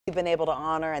We've been able to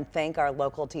honor and thank our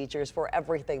local teachers for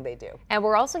everything they do. And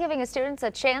we're also giving students a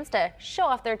chance to show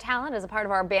off their talent as a part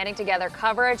of our Banding Together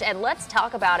coverage. And let's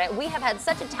talk about it. We have had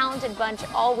such a talented bunch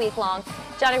all week long.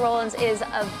 Johnny Rollins is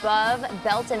above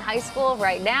Belton High School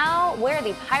right now, where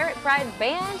the Pirate Pride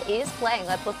Band is playing.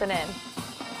 Let's listen in.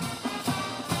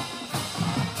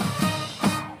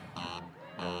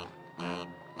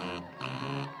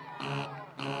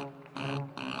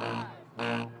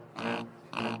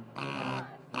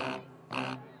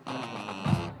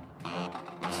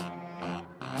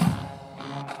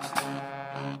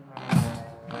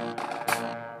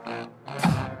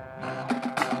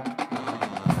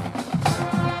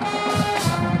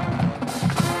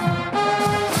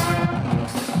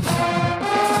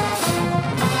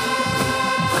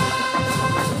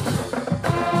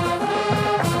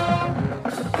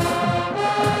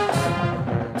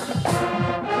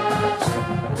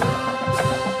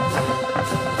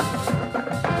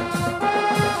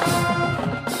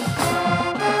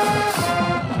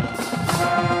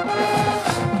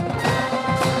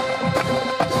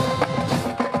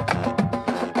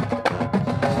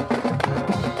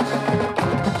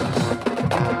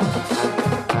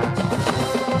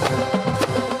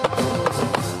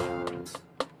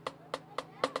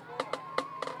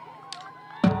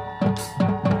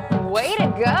 Way to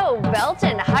go,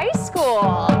 Belton High School.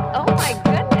 Oh my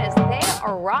goodness, they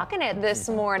are rocking it this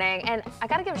morning. And I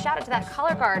got to give a shout out to that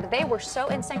color guard. They were so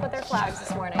in sync with their flags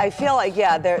this morning. I feel like,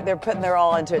 yeah, they're putting their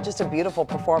all into it. Just a beautiful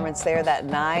performance there. That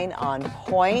 9 on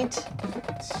point.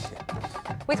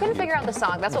 We couldn't figure out the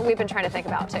song. That's what we've been trying to think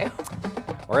about too.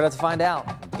 We're going to have to find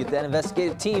out. Get that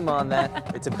investigative team on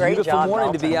that. It's a Great beautiful job, morning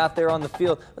Belton. to be out there on the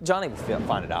field. Johnny will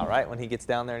find it out, right? When he gets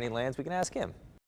down there and he lands, we can ask him.